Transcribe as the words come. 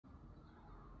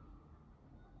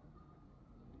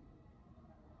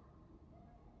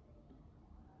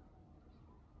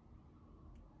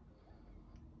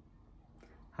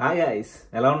Hi guys,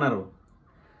 ఎలా ఉన్నారు?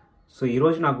 So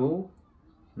ఈరోజు నాకు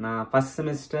నా ఫస్ట్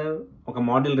సెమిస్టర్ ఒక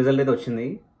మాడ్యూల్ రిజల్ట్ అయితే వచ్చింది.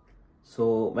 So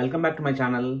welcome back to my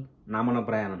channel నా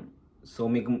మanoprayanam. సో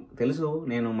మీకు తెలుసు,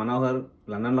 నేను మనోహర్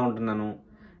లండన్లో ఉంటున్నాను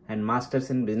and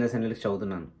masters in business analytics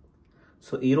చదువుతున్నాను.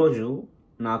 సో ఈరోజు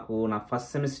నాకు నా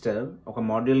ఫస్ట్ సెమిస్టర్ ఒక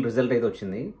మాడ్యూల్ రిజల్ట్ అయితే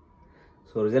వచ్చింది.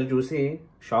 సో రిజల్ట్ చూసి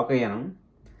షాక్ అయ్యాను.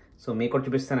 సో మీకు కూడా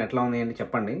చూపిస్తాను ఎట్లా ఉంది అని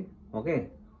చెప్పండి. ఓకే,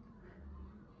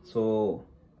 సో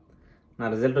నా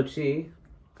రిజల్ట్ వచ్చి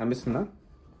కనిపిస్తుందా?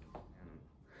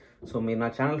 సో మీరు నా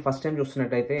ఛానల్ ఫస్ట్ టైం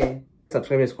చూస్తున్నట్టయితే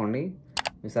సబ్స్క్రైబ్ చేసుకోండి.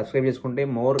 మీరు సబ్స్క్రైబ్ చేసుకుంటే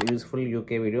మోర్ యూస్ఫుల్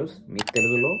యూకే వీడియోస్ మీకు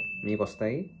తెలుగులో మీకు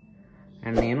వస్తాయి.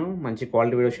 అండ్ నేను మంచి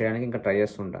క్వాలిటీ వీడియోస్ చేయడానికి ఇంకా ట్రై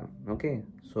చేస్తుంటాను. ఓకే,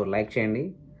 సో లైక్ చేయండి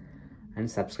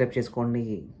అండ్ సబ్స్క్రైబ్ చేసుకోండి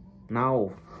నా.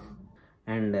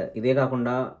 అండ్ ఇదే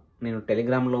కాకుండా నేను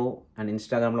టెలిగ్రామ్లో అండ్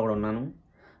ఇన్స్టాగ్రామ్లో కూడా ఉన్నాను,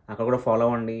 అక్కడ కూడా ఫాలో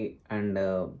అవ్వండి. అండ్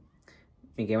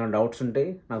మీకు ఏమైనా డౌట్స్ ఉంటే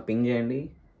నాకు పింగ్ చేయండి.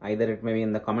 Either it may be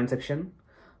in the comment section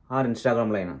are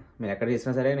ఇన్స్టాగ్రామ్లో అయినా. మీరు ఎక్కడ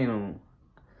చేసినా సరే నేను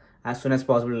as soon as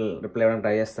possible reply ఇవ్వడానికి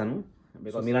ట్రై చేస్తాను.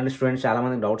 బికాస్ మీలాంటి స్టూడెంట్స్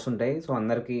చాలామందికి డౌట్స్ ఉంటాయి. సో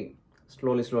అందరికీ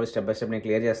స్లోలీ స్టెప్ బై స్టెప్ నేను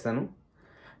క్లియర్ చేస్తాను.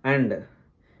 అండ్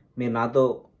మీరు నాతో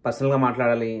పర్సనల్గా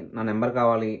మాట్లాడాలి, నా నెంబర్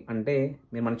కావాలి అంటే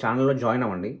మీరు మన ఛానల్లో జాయిన్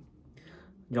అవ్వండి.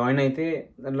 జాయిన్ అయితే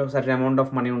దాంట్లో సర్టెన్ అమౌంట్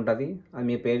ఆఫ్ మనీ ఉంటుంది, అది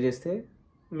మీరు పే చేస్తే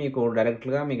మీకు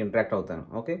డైరెక్ట్గా మీకు ఇంటరాక్ట్ అవుతాను.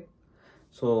 ఓకే,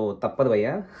 సో తప్పదు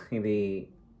భయ్యా, ఇది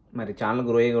మరి ఛానల్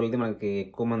గ్రో అయ్యగలిగితే మనకి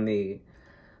ఎక్కువ మంది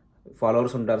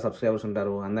ఫాలోవర్స్ ఉంటారు, సబ్స్క్రైబర్స్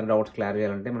ఉంటారు. అందరి డౌట్స్ క్లియర్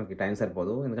చేయాలంటే మనకి టైం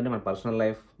సరిపోదు. ఎందుకంటే మన పర్సనల్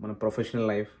లైఫ్, మన ప్రొఫెషనల్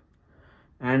లైఫ్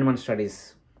అండ్ మన స్టడీస్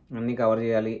అన్నీ కవర్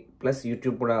చేయాలి. ప్లస్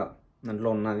యూట్యూబ్ కూడా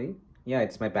దాంట్లో ఉన్నది.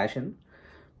 It's my passion.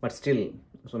 But still,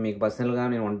 so మీకు పర్సనల్గా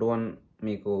నేను 1-to-1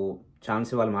 మీకు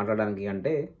ఛాన్స్ ఇవ్వాలి మాట్లాడడానికి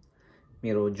అంటే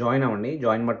మీరు జాయిన్ అవ్వండి.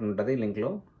 జాయిన్ బటన్ ఉంటుంది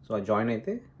లింక్లో. సో ఆ జాయిన్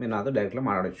అయితే మీరు నాతో డైరెక్ట్గా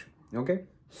మాట్లాడచ్చు. ఓకే,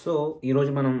 సో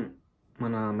ఈరోజు మనం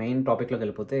మన మెయిన్ టాపిక్లోకి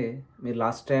వెళ్ళిపోతే, మీరు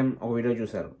లాస్ట్ టైం ఒక వీడియో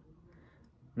చూశారు,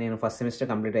 నేను ఫస్ట్ సెమిస్టర్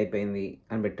కంప్లీట్ అయిపోయింది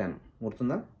అని పెట్టాను,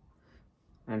 గుర్తుందా?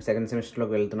 అండ్ సెకండ్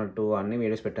సెమిస్టర్లోకి వెళ్తున్నట్టు అన్ని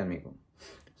వీడియోస్ పెట్టాను మీకు.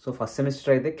 సో ఫస్ట్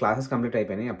సెమిస్టర్ అయితే క్లాసెస్ కంప్లీట్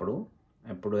అయిపోయినాయి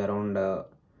ఎప్పుడు అరౌండ్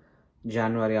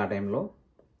జనవరి ఆ టైంలో,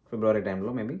 ఫిబ్రవరి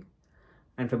టైంలో మేబీ.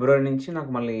 అండ్ ఫిబ్రవరి నుంచి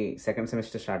నాకు మళ్ళీ సెకండ్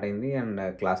సెమిస్టర్ స్టార్ట్ అయింది అండ్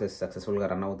క్లాసెస్ సక్సెస్ఫుల్గా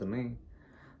రన్ అవుతున్నాయి.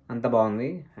 అంత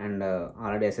బాగుంది. అండ్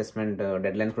ఆల్రెడీ అసెస్మెంట్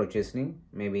డెడ్లైన్స్ కూడా వచ్చేసినాయి.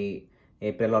 మేబీ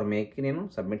ఏప్రిల్ ఆర్ మేకి నేను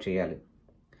సబ్మిట్ చేయాలి.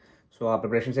 సో ఆ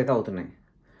ప్రిపరేషన్స్ అయితే అవుతున్నాయి.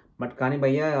 బట్ కానీ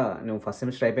భయ్యా, నువ్వు ఫస్ట్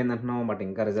సెమిస్టర్ అయిపోయింది అంటున్నావు, బట్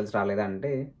ఇంకా రిజల్ట్స్ రాలేదా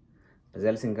అంటే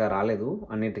రిజల్ట్స్ ఇంకా రాలేదు.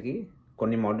 అన్నిటికీ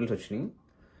కొన్ని మాడ్యూల్స్ వచ్చినాయి.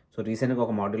 సో రీసెంట్గా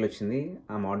ఒక మాడ్యూల్ వచ్చింది.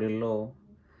 ఆ మాడ్యూల్లో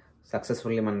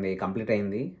సక్సెస్ఫుల్లీ మనది కంప్లీట్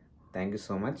అయింది. థ్యాంక్ యూ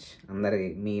సో మచ్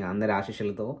అందరి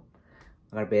ఆశీస్సులతో,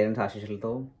 అక్కడ పేరెంట్స్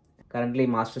ఆశీస్సులతో. Currently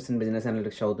masters in business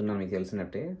analytics చదువుతున్నాను, మీకు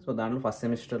తెలిసినట్టే. సో దాంట్లో ఫస్ట్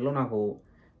సెమిస్టర్లో నాకు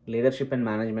లీడర్షిప్ అండ్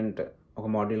మేనేజ్మెంట్ ఒక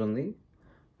మాడ్యూల్ ఉంది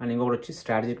అండ్ ఇంకొకటి వచ్చి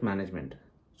స్ట్రాటజిక్ మేనేజ్మెంట్.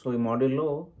 సో ఈ మాడ్యూల్లో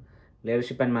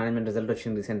లీడర్షిప్ అండ్ మేనేజ్మెంట్ రిజల్ట్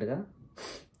వచ్చింది రీసెంట్గా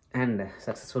అండ్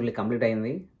సక్సెస్ఫుల్లీ కంప్లీట్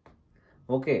అయింది.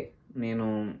 ఓకే, నేను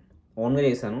ఓన్గా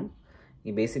చేశాను.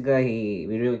 బేసిక్గా ఈ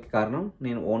వీడియోకి కారణం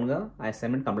నేను ఓన్గా ఆ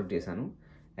అసైన్మెంట్ కంప్లీట్ చేశాను,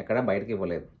 ఎక్కడ బయటకి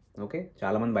ఇవ్వలేదు. ఓకే,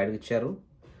 చాలామంది బయటకు ఇచ్చారు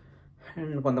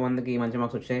అండ్ కొంతమందికి మంచి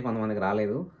మార్క్స్ వచ్చాయి, కొంతమందికి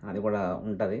రాలేదు, అది కూడా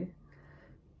ఉంటుంది.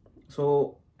 సో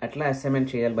ఎట్లా అసైన్మెంట్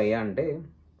చేయాలి భయ్యా అంటే,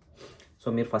 సో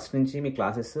మీరు ఫస్ట్ నుంచి మీ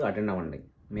క్లాసెస్ అటెండ్ అవ్వండి.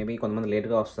 మేబీ కొంతమంది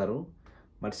లేట్గా వస్తారు,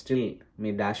 but still me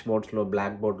dash బోర్డ్స్లో,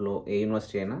 black బోర్డ్లో ఏ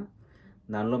యూనివర్సిటీ అయినా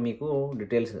దానిలో మీకు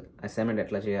డీటెయిల్స్ అసైన్మెంట్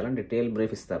ఎట్లా చేయాలని డీటెయిల్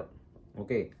బ్రీఫ్ ఇస్తారు.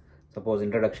 ఓకే, సపోజ్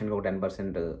ఇంట్రడక్షన్కి ఒక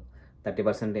 10%,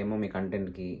 30% ఏమో మీ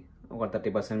కంటెంట్కి, ఒక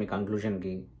 30% మీ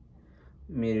కంక్లూజన్కి,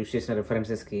 మీరు యూజ్ చేసిన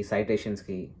రిఫరెన్సెస్కి,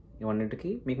 సైటేషన్స్కి,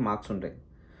 ఇవన్నిటికీ మీకు మార్క్స్ ఉంటాయి.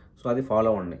 సో అది ఫాలో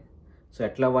అవ్వండి. సో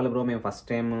ఎట్లా అవ్వాలి బ్రో, మేము ఫస్ట్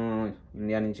టైం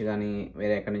ఇండియా నుంచి కానీ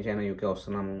వేరే ఎక్కడి నుంచి అయినా యూకే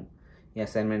వస్తున్నాము, ఈ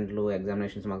అసైన్మెంట్లు,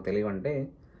 ఎగ్జామినేషన్స్ మాకు తెలియవంటే,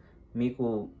 మీకు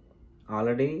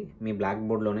ఆల్రెడీ మీ బ్లాక్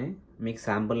బోర్డ్లోనే మీకు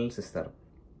శాంపుల్స్ ఇస్తారు.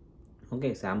 ఓకే,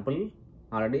 శాంపుల్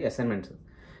ఆల్రెడీ అసైన్మెంట్స్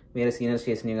వేరే సీనియర్స్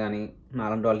చేసినవి కానీ,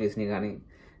 నాలాంటి వాళ్ళు చేసినవి కానీ,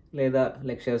 లేదా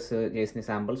లెక్చర్స్ చేసిన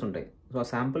శాంపుల్స్ ఉంటాయి. సో ఆ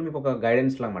శాంపుల్ మీకు ఒక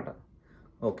గైడెన్స్ అన్నమాట.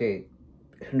 ఓకే,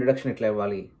 ఇంట్రడక్షన్ ఎట్లా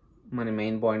ఇవ్వాలి, మన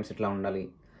మెయిన్ పాయింట్స్ ఎట్లా ఉండాలి,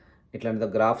 ఇట్లాంటి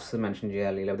గ్రాఫ్స్ మెన్షన్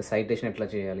చేయాలి, లేకపోతే సైటేషన్ ఎట్లా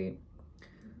చేయాలి,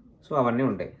 సో అవన్నీ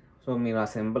ఉంటాయి. సో మీరు ఆ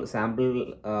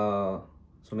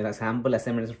శాంపుల్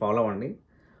అసైన్మెంట్స్ ఫాలో అవ్వండి.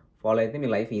 ఫాలో అయితే మీ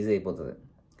లైఫ్ ఈజీ అయిపోతుంది.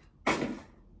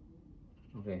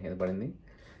 ఓకే, ఇది పడింది.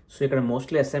 సో ఇక్కడ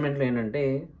మోస్ట్లీ అసైన్మెంట్లు ఏంటంటే,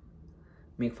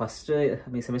 మీకు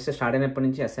మీ సెమిస్టర్ స్టార్ట్ అయినప్పటి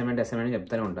నుంచి అసైన్మెంట్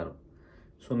చెప్తూనే ఉంటారు.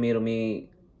 సో మీరు మీ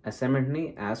అసైన్మెంట్ని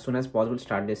as soon as possible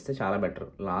start చేస్తే చాలా బెటర్.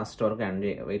 లాస్ట్ వరకు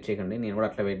వెయిట్ చేయకండి. నేను కూడా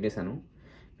అట్లా వెయిట్ చేశాను.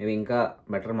 మేబీ ఇంకా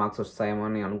బెటర్ మార్క్స్ వస్తాయేమో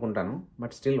అని అనుకుంటాను.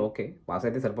 బట్ స్టిల్ ఓకే, పాస్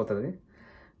అయితే సరిపోతుంది.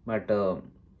 బట్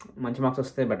మంచి మార్క్స్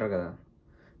వస్తే బెటర్ కదా.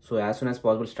 So as soon as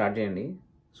possible start చేయండి.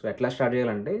 సో ఎట్లా స్టార్ట్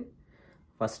చేయాలంటే,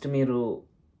 ఫస్ట్ మీరు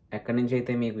ఎక్కడి నుంచి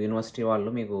అయితే మీకు యూనివర్సిటీ వాళ్ళు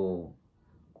మీకు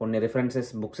కొన్ని రిఫరెన్సెస్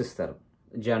బుక్స్ ఇస్తారు,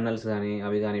 జర్నల్స్ కానీ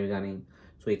అవి కానీ ఇవి కానీ.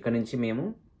 సో ఇక్కడ నుంచి మేము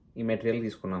ఈ మెటీరియల్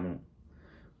తీసుకున్నాము.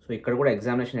 సో ఇక్కడ కూడా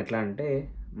ఎగ్జామినేషన్ ఎట్లా అంటే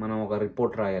మనం ఒక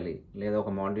రిపోర్ట్ రాయాలి, లేదా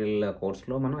ఒక మాడ్యూల్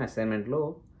కోర్స్లో మనం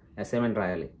అసైన్మెంట్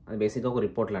రాయాలి. అది బేసిక్గా ఒక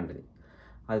రిపోర్ట్ లాంటిది.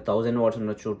 అది 1000 వర్డ్స్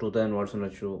ఉండొచ్చు, 2000 వర్డ్స్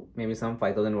ఉండొచ్చు, మేబీ సమ్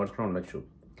 5000 వర్డ్స్ కూడా ఉండొచ్చు.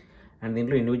 అండ్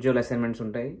దీంట్లో ఇండివిజువల్ అసైన్మెంట్స్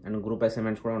ఉంటాయి అండ్ గ్రూప్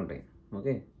అసైన్మెంట్స్ కూడా ఉంటాయి.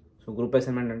 ఓకే, సో గ్రూప్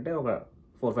అసైన్మెంట్ అంటే ఒక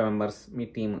 4-5 మెంబర్స్ మీ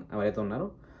టీమ్ ఎవరైతే ఉన్నారో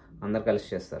అందరు కలిసి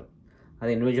చేస్తారు.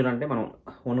 అది ఇండివిజువల్ అంటే మనం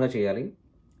ఓన్గా చేయాలి.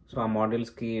 సో ఆ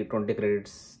మాడ్యూల్స్కి 20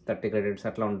 క్రెడిట్స్ 30 క్రెడిట్స్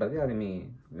అట్లా ఉంటుంది. అది మీ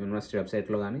యూనివర్సిటీ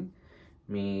వెబ్సైట్లో కానీ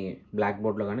మీ బ్లాక్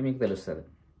బోర్డ్లో కానీ మీకు తెలుస్తుంది.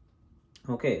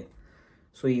 ఓకే,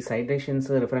 సో ఈ సైటేషన్స్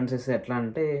రిఫరెన్సెస్ ఎట్లా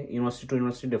అంటే యూనివర్సిటీ టు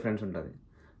యూనివర్సిటీ డిఫరెన్స్ ఉంటుంది.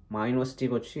 మా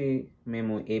యూనివర్సిటీకి వచ్చి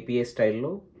మేము ఏపీఏ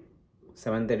స్టైల్లో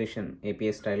 7th ఎడిషన్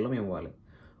ఏపీఏ స్టైల్లో మేము ఇవ్వాలి.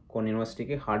 కొన్ని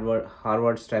యూనివర్సిటీకి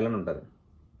హార్వర్డ్ స్టైల్ అని ఉంటుంది.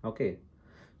 ఓకే,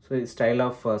 సో ఇది స్టైల్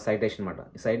ఆఫ్ సైటేషన్ అనమాట.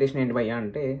 ఈ సైటేషన్ ఏంటి భయ్యా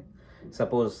అంటే,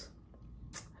 సపోజ్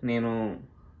నేను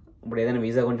ఇప్పుడు ఏదైనా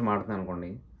వీసా గురించి మాట్లాడుతున్నాను అనుకోండి.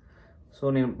 సో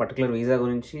నేను పర్టికులర్ వీసా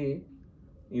గురించి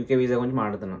యూకే వీసా గురించి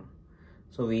మాట్లాడుతున్నాను.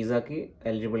 So వీసాకి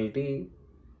eligibility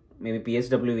maybe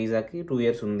PSW వీసాకి 2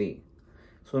 years ఉంది.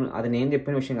 సో అది నేను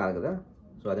చెప్పిన విషయం కాదు కదా.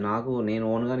 సో అది నేను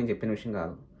ఓన్గా నేను చెప్పిన విషయం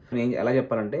కాదు. నేను ఎలా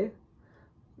చెప్పాలంటే,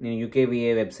 నేను యూకేవిఏ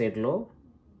వెబ్సైట్లో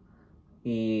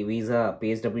ఈ వీసా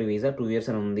పిఎస్డబ్ల్యూ వీసా 2 years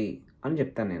అని ఉంది అని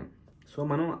చెప్తాను నేను. సో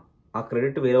మనం ఆ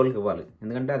క్రెడిట్ వేరే వాళ్ళకి ఇవ్వాలి,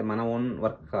 ఎందుకంటే అది మన ఓన్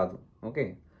వర్క్ కాదు. ఓకే,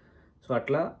 సో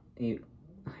అట్లా ఈ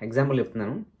ఎగ్జాంపుల్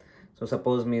చెప్తున్నాను. సో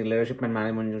సపోజ్ మీరు లీడర్షిప్ అండ్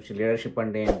మేనేజ్మెంట్ నుంచి, లీడర్షిప్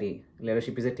అంటే ఏంటి,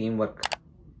 leadership is a team work.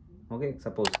 Okay,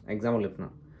 suppose example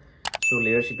చెప్తున్నాను. So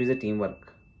leadership is a team work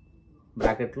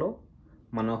బ్రాకెట్లో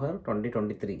మనోహర్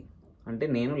 2023 అంటే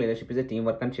నేను leadership is a team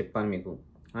work అని చెప్పాను మీకు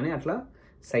అని అట్లా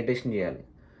సైటేషన్ చేయాలి.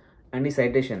 అండ్ ఈ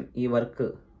సైటేషన్, ఈ వర్క్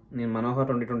నేను మనోహర్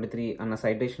 2023 అన్న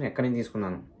సైటేషన్ ఎక్కడి నుంచి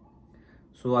తీసుకున్నాను.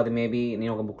 సో అది మేబీ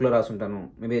నేను ఒక బుక్లో రాసుంటాను,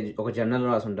 మేబీ ఒక జర్నల్లో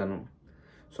రాసుంటాను.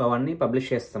 సో అవన్నీ పబ్లిష్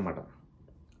చేస్తామన్నమాట.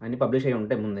 అన్నీ పబ్లిష్ అయ్యి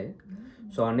ఉంటాయి ముందే.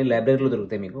 సో అన్ని లైబ్రరీలో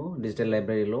దొరుకుతాయి మీకు, డిజిటల్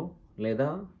లైబ్రరీలో లేదా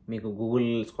మీకు గూగుల్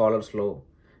స్కాలర్స్లో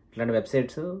ఇట్లాంటి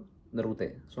వెబ్సైట్స్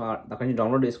దొరుకుతాయి. సో అక్కడి నుంచి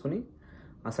డౌన్లోడ్ చేసుకుని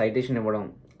ఆ సైటేషన్ ఇవ్వడం,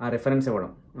 ఆ రెఫరెన్స్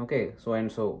ఇవ్వడం. ఓకే, సో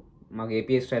అండ్ సో మాకు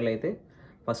ఏపీఏ స్టైల్ అయితే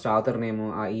ఫస్ట్ ఆథర్ నేము,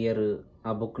 ఆ ఇయర్,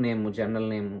 ఆ బుక్ నేము, జర్నల్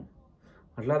నేము,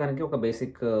 అట్లా దానికి ఒక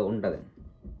బేసిక్ ఉంటుంది.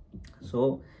 సో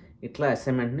ఇట్లా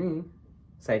అసైన్మెంట్ని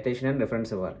సైటేషన్ అండ్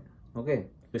రిఫరెన్స్ ఇవ్వాలి. ఓకే,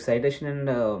 ఈ సైటేషన్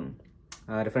అండ్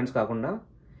రిఫరెన్స్ కాకుండా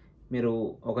మీరు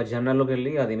ఒక జర్నల్లోకి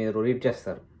వెళ్ళి అది మీరు రీడ్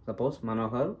చేస్తారు. Suppose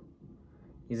Manohar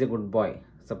is a good bye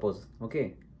suppose. Okay,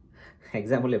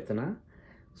 example చెప్తున్నా.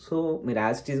 సో మీరు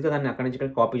యాజ్ టీజ్గా దాన్ని అక్కడి నుంచి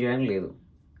ఇక్కడ కాపీ చేయడానికి లేదు.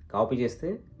 కాపీ చేస్తే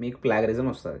మీకు ప్లాగరిజం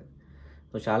వస్తుంది.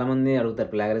 సో చాలామంది అడుగుతారు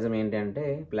ప్లాగరిజం ఏంటి అంటే,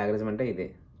 ప్లాగరిజం అంటే ఇదే.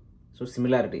 So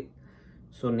similarity.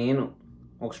 సో నేను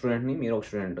ఒక స్టూడెంట్ని, మీరు ఒక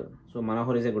student. So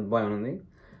Manohar is a good bye అని ఉంది,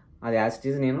 అది యాజ్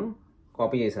టీజ్ నేను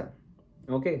కాపీ చేశాను.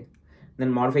 ఓకే,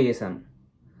 నేను మాడిఫై చేశాను,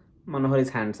 Manohar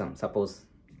is handsome suppose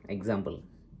example.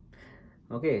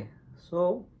 Okay, so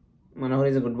Manohar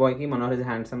is good బాయ్కి మనోహర్ ఈజ్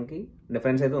హ్యాండ్సమ్కి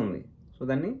డిఫరెన్స్ అయితే ఉంది. సో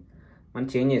దాన్ని మనం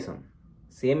చేంజ్ చేసాం.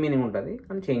 సేమ్ మీనింగ్ ఉంటుంది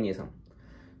కానీ చేంజ్ చేసాం.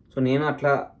 సో నేను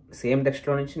అట్లా సేమ్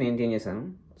టెక్స్ట్లో నుంచి నేను చేంజ్ చేశాను.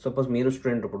 సపోజ్ మీరు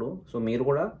స్టూడెంట్ ఇప్పుడు, సో మీరు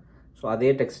కూడా సో అదే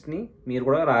టెక్స్ట్ని మీరు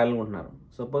కూడా రాయాలనుకుంటున్నారు.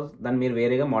 సపోజ్ దాన్ని మీరు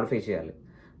వేరేగా మాడిఫై చేయాలి,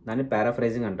 దాన్ని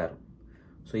పారాఫ్రైజింగ్ అంటారు.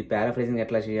 సో ఈ పారాఫ్రైజింగ్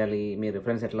ఎట్లా చేయాలి, మీ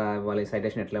రిఫరెన్స్ ఎట్లా ఇవ్వాలి,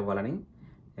 సైటేషన్ ఎట్లా ఇవ్వాలని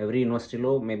ఎవ్రీ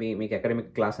యూనివర్సిటీలో మేబీ మీకు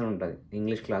అకాడమిక్ క్లాస్ అని ఉంటుంది.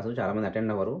 ఇంగ్లీష్ క్లాసు చాలామంది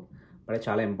అటెండ్ అవ్వరు, బట్ అది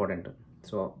చాలా ఇంపార్టెంట్.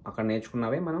 సో అక్కడ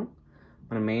నేర్చుకున్నవే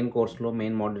మన మెయిన్ కోర్స్లో,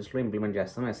 మెయిన్ మాడ్యూల్స్లో ఇంప్లిమెంట్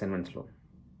చేస్తాం అసైన్మెంట్స్లో.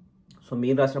 సో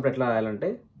మీరు రాసినప్పుడు ఎట్లా రాయాలంటే,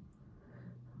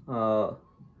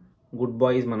 good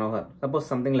boy is Manohar suppose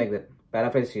something like that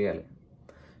paraphrase చేయాలి.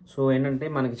 సో ఏంటంటే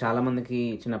మనకి చాలామందికి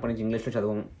చిన్నప్పటి నుంచి ఇంగ్లీష్లో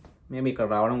చదవము, మేబీ ఇక్కడ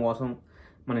రావడం కోసం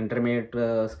మన ఇంటర్మీడియట్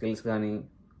స్కిల్స్ కానీ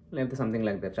లేకపోతే సంథింగ్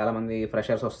లైక్ దట్. చాలామంది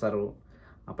ఫ్రెషర్స్ వస్తారు,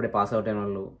 అప్పుడే పాస్ అవుట్ అయిన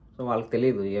వాళ్ళు. సో వాళ్ళకి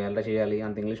తెలియదు ఎలా చేయాలి,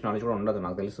 అంత ఇంగ్లీష్ నాలెడ్జ్ కూడా ఉండదు.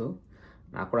 నాకు తెలుసు,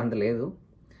 నాకు కూడా అంత లేదు.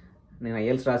 నేను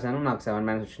ఐఎల్స్ రాశాను, నాకు 7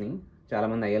 marks వచ్చినాయి.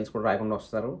 చాలామంది ఐఎల్స్ కూడా రాయకుండా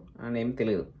వస్తారు అండ్ ఏం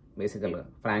తెలియదు బేసికల్గా,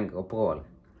 ఫ్రాంక్ ఒప్పుకోవాలి.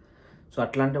 సో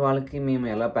అట్లాంటి వాళ్ళకి మేము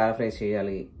ఎలా పారాఫ్రైజ్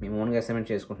చేయాలి, మేము ఓన్గా అసైన్మెంట్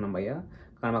చేసుకుంటున్నాం భయ్యా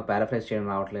కానీ మాకు పారాఫ్రైజ్ చేయడం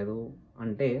రావట్లేదు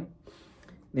అంటే,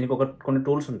 దీనికి కొన్ని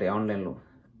టూల్స్ ఉంటాయి ఆన్లైన్లో.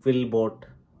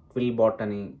 క్విల్ బాట్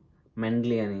అని,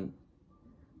 మెండ్లీ అని,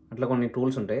 అట్లా కొన్ని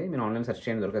టూల్స్ ఉంటాయి. మీరు ఆన్లైన్ సెర్చ్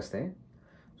చేయండి, దొరికేస్తాయి.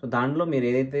 సో దాంట్లో మీరు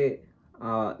ఏదైతే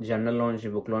జర్నల్లో నుంచి,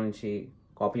 బుక్లో నుంచి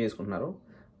కాపీ చేసుకుంటున్నారో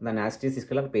దాన్ని యాజ్ టీజ్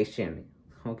తీసుకెళ్ళి అక్కడ పేస్ట్ చేయండి.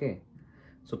 ఓకే,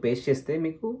 సో పేస్ట్ చేస్తే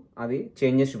మీకు అది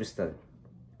చేంజెస్ చూపిస్తుంది.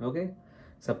 Okay,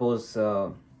 suppose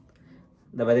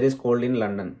the weather is cold in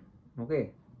London. Okay,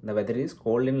 the weather is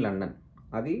cold in London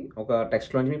అది ఒక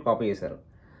టెక్స్ట్లోంచి మీకు కాపీ చేశారు.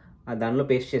 అది దానిలో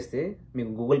పేస్ట్ చేస్తే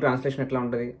మీకు గూగుల్ ట్రాన్స్లేషన్ ఎట్లా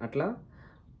ఉంటుంది, అట్లా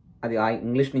అది ఆ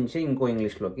ఇంగ్లీష్ నుంచే ఇంకో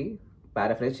ఇంగ్లీష్లోకి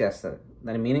పారాఫ్రైజ్ చేస్తారు.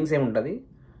 దాని మీనింగ్స్ ఏముంటుంది,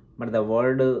 బట్ ద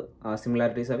వర్డ్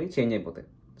సిమిలారిటీస్ అవి చేంజ్ అయిపోతాయి.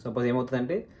 సపోజ్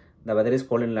ఏమవుతుందంటే the weather is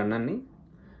cold in లండన్ని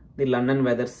the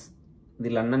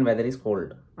London weather is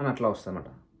cold అని అట్లా వస్తుంది అన్నమాట.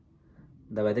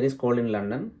 The weather is cold in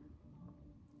London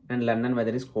and London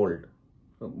weather is cold.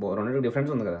 So రెండింటికి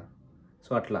డిఫరెన్స్ ఉంది కదా.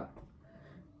 సో అట్లా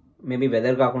మేబీ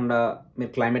వెదర్ కాకుండా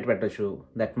మీరు క్లైమేట్ పెట్టచ్చు.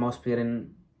 The atmosphere in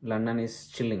London is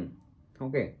chilling.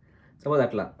 Okay, suppose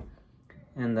అట్లా.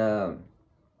 అండ్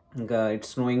ఇంకా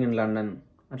ఇట్స్ స్నోయింగ్ ఇన్ లండన్,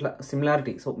 అట్లా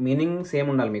సిమిలారిటీ. సో మీనింగ్ సేమ్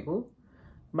ఉండాలి మీకు,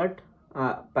 బట్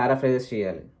పారాఫ్రైజెస్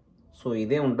చేయాలి. సో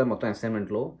ఇదే ఉంటుంది మొత్తం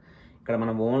అసైన్మెంట్లో. ఇక్కడ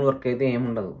మన ఓన్ వర్క్ అయితే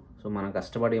ఏముండదు. సో మనం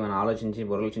కష్టపడి మనం ఆలోచించి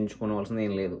బుర్రలు చించుకోవాల్సింది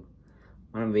ఏం లేదు.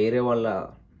 మనం వేరే వాళ్ళ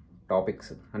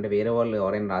టాపిక్స్, అంటే వేరే వాళ్ళు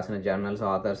ఎవరైనా రాసిన జర్నల్స్,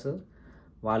 ఆథర్స్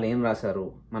వాళ్ళు ఏం రాశారు,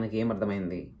 మనకి ఏం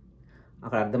అర్థమైంది,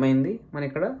 అక్కడ అర్థమైంది మనం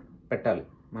ఇక్కడ పెట్టాలి,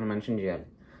 మనం మెన్షన్ చేయాలి.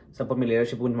 సపోజ్ మీరు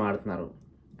లీడర్షిప్ గురించి మాట్లాడుతున్నారు,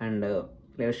 అండ్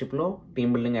లీడర్షిప్లో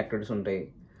టీమ్ బిల్డింగ్ యాక్టివిటీస్ ఉంటాయి,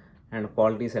 అండ్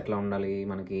క్వాలిటీస్ ఎట్లా ఉండాలి,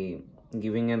 మనకి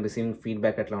గివింగ్ అండ్ రిసీవింగ్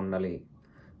ఫీడ్బ్యాక్ ఎట్లా ఉండాలి.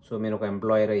 సో మీరు ఒక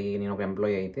ఎంప్లాయర్ అయ్యి నేను ఒక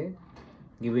ఎంప్లాయీ అయితే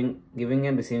గివింగ్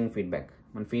అండ్ రిసీవింగ్ ఫీడ్బ్యాక్,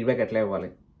 మన ఫీడ్బ్యాక్ ఎట్లా ఇవ్వాలి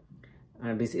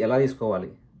అండ్ ఎలా తీసుకోవాలి.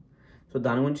 సో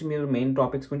దాని గురించి మీరు మెయిన్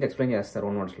టాపిక్స్ గురించి ఎక్స్ప్లెయిన్ చేస్తారు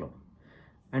ఓన్ వర్డ్స్లో.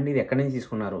 అండ్ ఇది ఎక్కడి నుంచి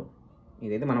తీసుకున్నారు,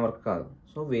 ఇదైతే మన వర్క్ కాదు.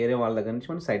 సో వేరే వాళ్ళ దగ్గర నుంచి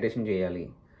మనం సైటేషన్ చేయాలి.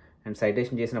 అండ్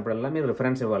సైటేషన్ చేసినప్పుడల్లా మీరు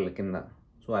రిఫరెన్స్ ఇవ్వాలి కింద.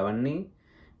 సో అవన్నీ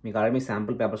మీకు ఆల్రెడీ మీ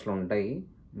శాంపుల్ పేపర్స్లో ఉంటాయి.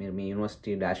 మీరు మీ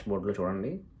యూనివర్సిటీ డాష్ బోర్డ్లో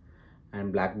చూడండి, అండ్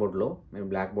బ్లాక్ బోర్డ్లో మీరు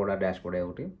బ్లాక్ బోర్డ్ ఆ డాష్ బోర్డ్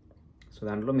ఒకటి. సో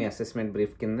దాంట్లో మీ అసెస్మెంట్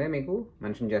బ్రీఫ్ కిందే మీకు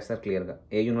మెన్షన్ చేస్తారు క్లియర్గా.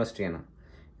 ఏ యూనివర్సిటీ అయినా,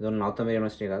 ఇదో నార్త్ అమెరికా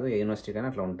యూనివర్సిటీ కాదు, ఏ యూనివర్సిటీ అయినా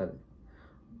అట్లా ఉంటుంది.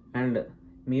 అండ్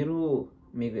మీకు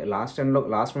లాస్ట్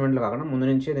మూమెంట్లో కాకుండా ముందు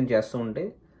నుంచే దీన్ని చేస్తూ ఉంటే,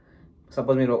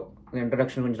 సపోజ్ మీరు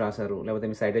ఇంట్రడక్షన్ గురించి రాశారు, లేకపోతే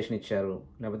మీ సైటేషన్ ఇచ్చారు,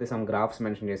 లేకపోతే సమ్ గ్రాఫ్స్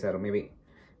మెన్షన్ చేశారు, మేబీ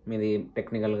మీది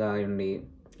టెక్నికల్గా ఉండి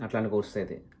అట్లాంటి కోర్సెస్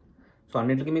అయితే. సో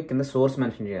అన్నింటికి మీకు కింద సోర్స్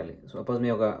మెన్షన్ చేయాలి. సపోజ్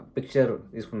మీరు ఒక పిక్చర్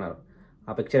తీసుకున్నారు,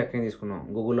 ఆ పిక్చర్ ఎక్కడైనా తీసుకున్నాం,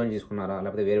 గూగుల్లో తీసుకున్నారా,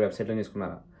 లేకపోతే వేరే వెబ్సైట్లో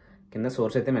తీసుకున్నారా, కింద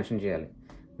సోర్స్ అయితే మెన్షన్ చేయాలి.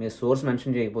 మీరు సోర్స్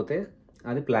మెన్షన్ చేయకపోతే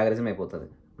అది ప్లాగరిజం అయిపోతుంది.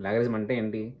 ప్లాగరిజం అంటే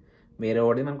ఏంటి, వేరే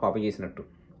వాడిది మనం కాపీ చేసినట్టు.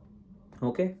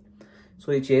 ఓకే, సో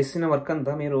ఇది చేసిన వర్క్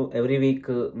అంతా మీరు ఎవ్రీ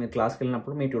వీక్ మీరు క్లాస్కి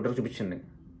వెళ్ళినప్పుడు మీ ట్యూటర్కి చూపించండి,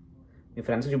 మీ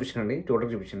ఫ్రెండ్స్కి చూపించండి,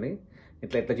 ట్యూటర్కి చూపించండి,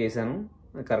 ఇట్లా చేశాను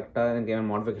కరెక్టా, దానికి ఏమైనా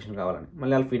మోడిఫికేషన్ కావాలని.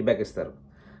 మళ్ళీ వాళ్ళు ఫీడ్బ్యాక్ ఇస్తారు,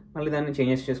 మళ్ళీ దాన్ని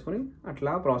చేంజెస్ చేసుకుని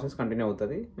అట్లా ప్రాసెస్ కంటిన్యూ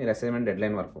అవుతుంది మీరు అసైన్మెంట్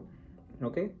డెడ్లైన్ వరకు.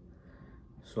 ఓకే,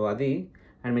 సో అది.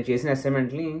 అండ్ మీరు చేసిన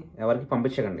అసైన్మెంట్ని ఎవరికి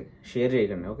పంపించకండి, షేర్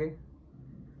చేయకండి. ఓకే,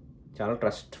 చాలా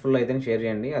ట్రస్ట్ఫుల్ అయితేనే షేర్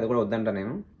చేయండి. అది కూడా వద్దంట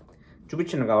నేను,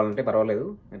 చూపించండి కావాలంటే పర్వాలేదు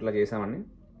ఎట్లా చేసామని.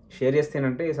 షేర్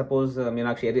చేస్తేనంటే సపోజ్ మీరు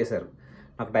నాకు షేర్ చేశారు,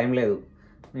 నాకు టైం లేదు,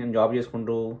 నేను జాబ్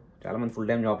చేసుకుంటూ, చాలామంది ఫుల్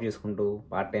టైం జాబ్ చేసుకుంటూ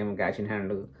part time cash in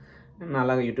hand, నేను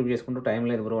అలాగే యూట్యూబ్ చేసుకుంటూ టైం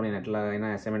లేదు బ్రో, నేను ఎట్లా అయినా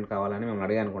అసైన్మెంట్ కావాలని మేము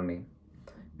అడిగా అనుకోండి,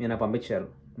 మీరు నాకు పంపించారు,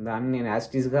 దాన్ని నేను యాజ్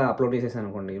ఇట్ ఈస్గా అప్లోడ్ చేసేసాను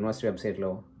అనుకోండి యూనివర్సిటీ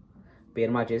వెబ్సైట్లో,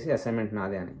 పేరు మార్చేసి అసైన్మెంట్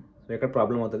నాదే అని. సో ఇక్కడ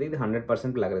ప్రాబ్లం అవుతుంది, ఇది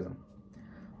 100% plagiarism.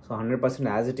 So 100%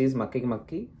 as it is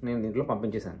మక్కి నేను దీంట్లో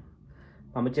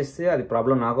పంపించేస్తే అది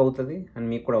ప్రాబ్లం నాకు అవుతుంది అండ్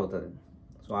మీకు కూడా అవుతుంది.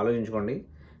 సో ఆలోచించుకోండి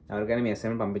ఎవరికైనా మీ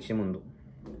అసైన్మెంట్ పంపించే ముందు.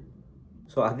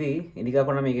 సో ఇది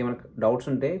కాకుండా మీకు ఏమైనా డౌట్స్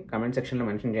ఉంటే కమెంట్ సెక్షన్లో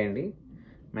మెన్షన్ చేయండి.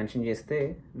 మెన్షన్ చేస్తే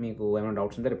మీకు ఏమైనా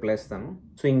డౌట్స్ ఉంటే రిప్లై ఇస్తాను.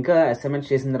 సో ఇంకా అసైన్మెంట్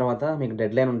చేసిన తర్వాత మీకు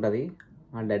డెడ్లైన్ ఉంటుంది,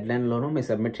 ఆ డెడ్లైన్లోనూ మీరు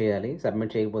సబ్మిట్ చేయాలి.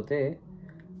 సబ్మిట్ చేయకపోతే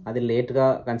అది లేట్గా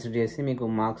కన్సిడర్ చేసి మీకు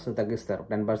మార్క్స్ తగ్గిస్తారు,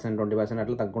 10%, 20%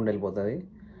 అట్లా తగ్గుంటూ వెళ్ళిపోతుంది.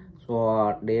 సో ఆ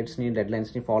డేట్స్ని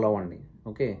డెడ్లైన్స్ని ఫాలో అవ్వండి.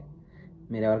 ఓకే,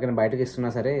 మీరు ఎవరికైనా బయటకు ఇస్తున్నా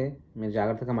సరే మీరు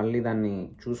జాగ్రత్తగా మళ్ళీ దాన్ని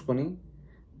చూసుకొని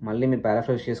మళ్ళీ మీరు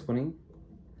పారాఫ్రైజ్ చేసుకుని,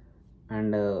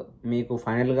 అండ్ మీకు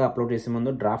ఫైనల్గా అప్లోడ్ చేసే ముందు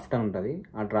డ్రాఫ్ట్ అని ఉంటుంది,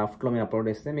 ఆ డ్రాఫ్ట్లో మీరు అప్లోడ్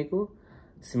చేస్తే మీకు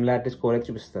సిమిలారిటీ స్కోర్ అయితే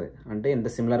చూపిస్తుంది. అంటే ఎంత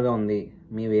సిమిలర్గా ఉంది,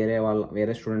 మీ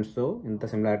వేరే స్టూడెంట్స్తో ఎంత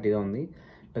సిమిలారిటీగా ఉంది,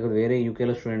 లేకపోతే వేరే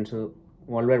యూకేలో స్టూడెంట్స్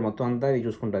వరల్డ్ వైడ్ మొత్తం అంతా ఇది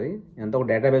చూసుకుంటుంది. ఎంత ఒక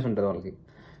డేటాబేస్ ఉంటుంది వాళ్ళకి.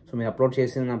 సో మీరు అప్లోడ్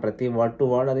చేసిన ప్రతి వర్డ్ టు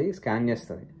వర్డ్ అది స్కాన్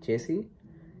చేసి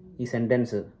ఈ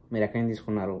సెంటెన్స్ మీరు ఎక్కడైనా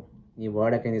తీసుకున్నారు, ఈ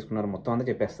వర్డ్ ఎక్కడైనా తీసుకున్నారు, మొత్తం అంతా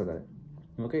చెప్పేస్తుంది అది.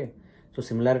 Okay, so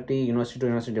similarity university to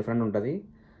university different ఉంటుంది.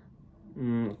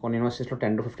 కొన్ని యూనివర్సిటీస్లో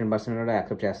 10 to 15% కూడా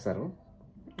యాక్సెప్ట్ చేస్తారు,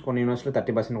 కొన్ని యూనివర్సిటీలో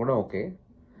 30% కూడా ఓకే.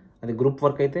 అది గ్రూప్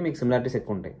వర్క్ అయితే మీకు సిమిలారిటీస్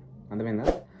ఎక్కువ ఉంటాయి, అర్థమైందా.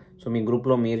 సో మీ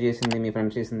గ్రూప్లో మీరు చేసింది, మీ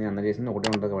ఫ్రెండ్స్ చేసింది, అందరు చేసింది ఒకటే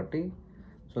ఉంటుంది కాబట్టి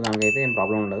సో దానికైతే ఏం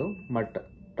ప్రాబ్లం ఉండదు. But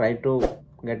try to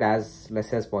get as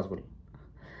less as possible.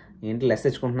 ఏంటి లెస్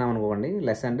తెచ్చుకుంటున్నాం అనుకోండి,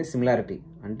 లెస్ అంటే సిమిలారిటీ,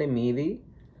 అంటే మీది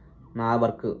నా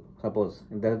వర్క్ సపోజ్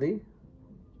ఇద్దరిది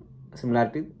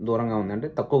సిమిలారిటీ దూరంగా ఉంది, అంటే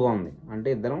తక్కువగా ఉంది, అంటే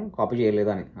ఇద్దరం కాపీ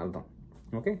చేయలేదు అని అర్థం.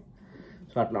 ఓకే,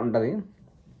 సో అట్లా ఉంటుంది.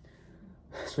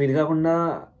 సో ఇది కాకుండా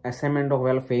అసైన్మెంట్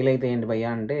ఒకవేళ ఫెయిల్ అయితే ఏంటి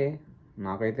భయ్యా అంటే,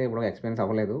 నాకైతే ఇప్పుడు ఎక్స్పీరియన్స్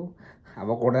అవ్వలేదు,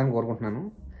 అవ్వకూడదని కోరుకుంటున్నాను.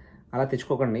 అలా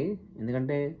తెచ్చుకోకండి,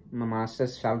 ఎందుకంటే మా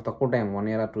మాస్టర్స్ చాలా తక్కువ టైం, 1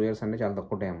 year or 2 years అంటే చాలా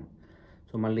తక్కువ టైం.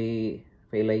 సో మళ్ళీ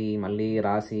ఫెయిల్ అయ్యి మళ్ళీ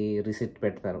రాసి రీసిట్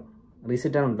పెడతారు.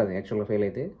 రీసిట్ అని ఉంటుంది యాక్చువల్గా ఫెయిల్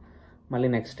అయితే. మళ్ళీ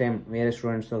నెక్స్ట్ టైం వేరే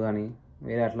స్టూడెంట్స్తో కానీ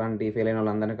వేరే అట్లాంటి ఫెయిల్ అయిన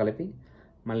వాళ్ళందరినీ కలిపి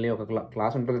మళ్ళీ ఒక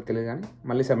క్లాస్ ఉంటుందో తెలియదు కానీ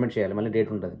మళ్ళీ సబ్మిట్ చేయాలి, మళ్ళీ డేట్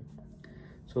ఉంటుంది.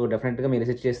 సో డెఫినెట్గా మీరు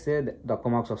రీసిట్ చేస్తే తక్కువ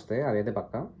మార్క్స్ వస్తాయి, అదైతే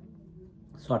పక్కా.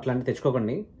 సో అట్లాంటివి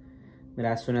తెచ్చుకోకండి, మీరు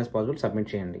as soon as possible submit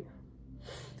చేయండి.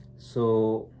 సో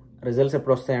రిజల్ట్స్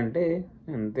ఎప్పుడు వస్తాయంటే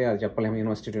అంతే, అది చెప్పలేము.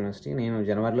 యూనివర్సిటీ నేను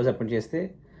జనవరిలో సబ్మిట్ చేస్తే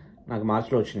నాకు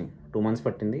మార్చిలో వచ్చినాయి. 2 months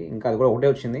పట్టింది. ఇంకా అది కూడా ఒకటే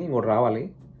వచ్చింది, ఇంకోటి రావాలి.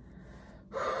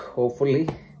 హోప్ఫుల్లీ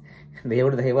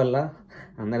దేవుడి దయ వల్ల,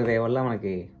 అందరి దయ వల్ల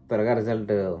మనకి త్వరగా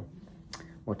రిజల్ట్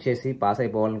వచ్చేసి పాస్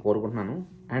అయిపోవాలని కోరుకుంటున్నాను.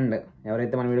 అండ్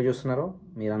ఎవరైతే మన వీడియో చూస్తున్నారో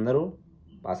మీరందరూ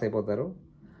పాస్ అయిపోతారు.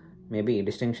 మేబీ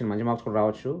డిస్టింక్షన్ మంచి మార్క్స్ కూడా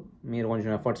రావచ్చు, మీరు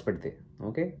కొంచెం ఎఫర్ట్స్ పెడితే.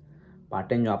 ఓకే, పార్ట్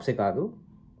టైం జాబ్సే కాదు,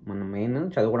 మనం మెయిన్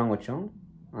చదువుకోవడానికి వచ్చాం,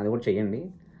 అది కూడా చెయ్యండి.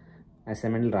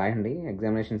 అసైన్మెంట్లు రాయండి,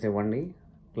 ఎగ్జామినేషన్స్ ఇవ్వండి,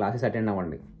 క్లాసెస్ అటెండ్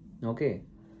అవ్వండి. ఓకే,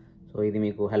 సో ఇది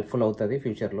మీకు హెల్ప్ఫుల్ అవుతుంది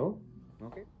ఫ్యూచర్లో.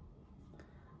 ఓకే,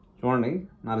 చూడండి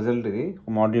నా రిజల్ట్ ఇది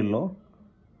ఒక మాడ్యూల్లో.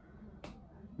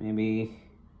 మేబీ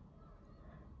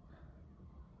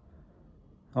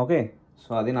ఓకే, సో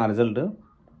అది నా రిజల్ట్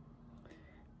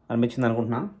అనిపించింది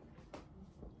అనుకుంటున్నా.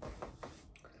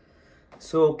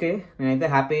 సో ఓకే, నేనైతే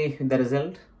హ్యాపీ విత్ ద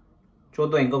రిజల్ట్.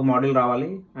 చూద్దాం, ఇంకొక మాడ్యూల్ రావాలి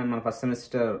అండ్ మన ఫస్ట్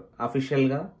సెమిస్టర్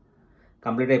అఫీషియల్గా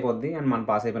కంప్లీట్ అయిపోద్ది అండ్ మనం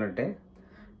పాస్ అయిపోయినట్టే.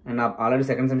 అండ్ ఆల్రెడీ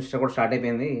సెకండ్ సెమిస్టర్ కూడా స్టార్ట్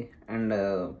అయిపోయింది అండ్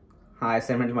ఆ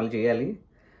అసైన్మెంట్ మళ్ళీ చేయాలి.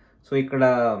 సో ఇక్కడ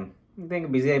ఇంకా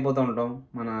బిజీ అయిపోతూ ఉంటాం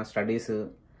మన స్టడీస్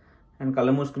అండ్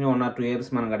కళ్ళు మూసుకుని 1 or 2 years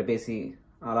మనం గడిపేసి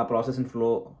అలా ప్రాసెస్ని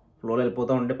ఫ్లోలో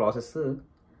వెళ్ళిపోతూ ఉంటే ప్రాసెస్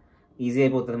ఈజీ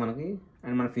అయిపోతుంది మనకి.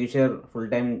 అండ్ మన future full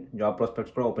time job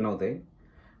prospects కూడా ఓపెన్ అవుతాయి.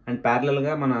 అండ్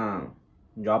ప్యారలల్గా మన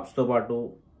జాబ్స్తో పాటు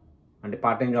అంటే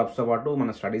పార్ట్ టైం జాబ్స్తో పాటు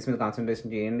మన స్టడీస్ మీద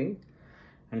కాన్సన్ట్రేషన్ చేయండి.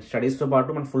 అండ్ స్టడీస్తో పాటు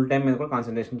మన ఫుల్ టైం మీద కూడా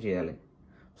కాన్సన్ట్రేషన్ చేయాలి.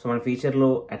 సో మన ఫ్యూచర్లో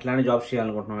ఎట్లాంటి జాబ్స్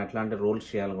చేయాలనుకుంటున్నాం, ఎట్లాంటి రోల్స్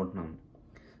చేయాలనుకుంటున్నాం,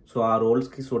 సో ఆ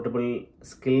రోల్స్కి సూటబుల్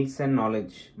స్కిల్స్ అండ్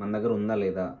నాలెడ్జ్ మన దగ్గర ఉందా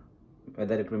లేదా,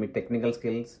 whether it me technical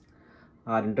skills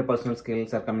are interpersonal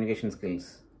skills are communication skills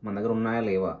మన దగ్గర ఉన్నాయా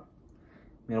లేవా.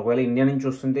 మీరు ఒకవేళ ఇండియా నుంచి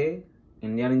చూస్తుంటే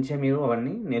ఇండియా నుంచే మీరు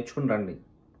అవన్నీ నేర్చుకుని రండి.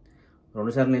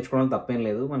 2 సార్లు నేర్చుకోవడం తప్పేం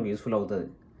లేదు, మనకు యూస్ఫుల్ అవుతుంది.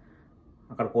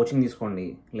 అక్కడ కోచింగ్ తీసుకోండి,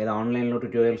 లేదా ఆన్లైన్లో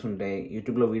ట్యూటోరియల్స్ ఉంటాయి,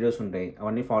 యూట్యూబ్లో వీడియోస్ ఉంటాయి,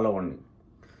 అవన్నీ ఫాలో అవ్వండి.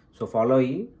 సో ఫాలో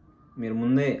అయ్యి మీరు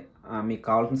ముందే మీకు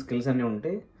కావాల్సిన స్కిల్స్ అన్నీ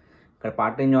ఉంటే ఇక్కడ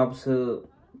part time jobs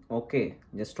okay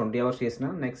just 20 hours చేసినా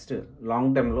నెక్స్ట్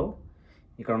లాంగ్ టైంలో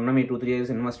ఇక్కడ ఉన్న మీ 2-3 years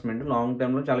ఇన్వెస్ట్మెంట్ లాంగ్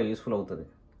టైంలో చాలా యూస్ఫుల్ అవుతుంది.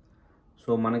 సో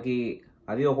మనకి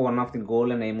అది ఒక one of the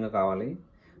goal and ఎయిమ్గా కావాలి.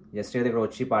 జస్ట్ ఏదో ఇక్కడ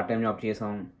వచ్చి పార్ట్ టైం జాబ్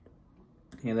చేసాం,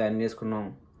 ఏదో ఎర్న్ చేసుకున్నాం,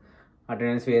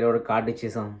 అటెండెన్స్ వేరే వాడికి కార్డు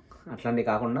ఇచ్చేసాం, అట్లాంటివి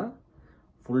కాకుండా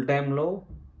ఫుల్ టైంలో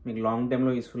మీకు లాంగ్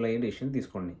టైంలో యూస్ఫుల్ అయ్యే డెసిషన్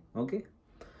తీసుకోండి. ఓకే,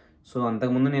 సో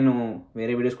అంతకుముందు నేను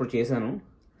వేరే వీడియోస్ కూడా చేశాను,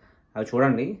 అవి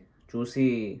చూడండి, చూసి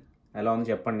ఎలా ఉందో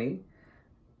చెప్పండి.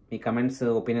 మీ కమెంట్స్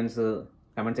ఒపీనియన్స్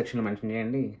కమెంట్ సెక్షన్లో మెన్షన్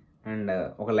చేయండి అండ్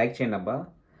ఒక లైక్ చేయండి అబ్బా.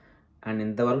 అండ్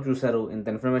ఇంతవరకు చూసారు, ఇంత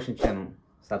ఇన్ఫర్మేషన్ ఇచ్చాను,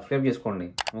 సబ్స్క్రైబ్ చేసుకోండి.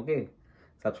 ఓకే,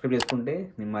 సబ్స్క్రైబ్ చేసుకుంటే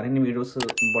నేను మరిన్ని videos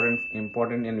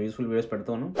important and useful videos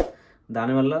పెడతాను.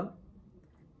 దానివల్ల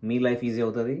మీ లైఫ్ ఈజీ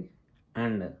అవుతుంది.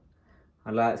 అండ్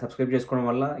అలా సబ్స్క్రైబ్ చేసుకోవడం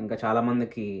వల్ల ఇంకా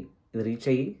చాలామందికి ఇది రీచ్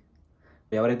అయ్యి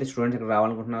ఎవరైతే స్టూడెంట్స్ ఇక్కడ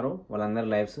రావాలనుకుంటున్నారో వాళ్ళందరి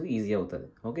లైఫ్స్ ఈజీ అవుతుంది.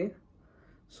 Okay,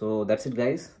 so that's it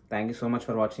guys, thank you so much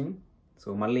for watching.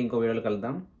 So మళ్ళీ ఇంకో వీడియోలో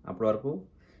కలుద్దాం. అప్పటి వరకు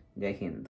జై హింద్.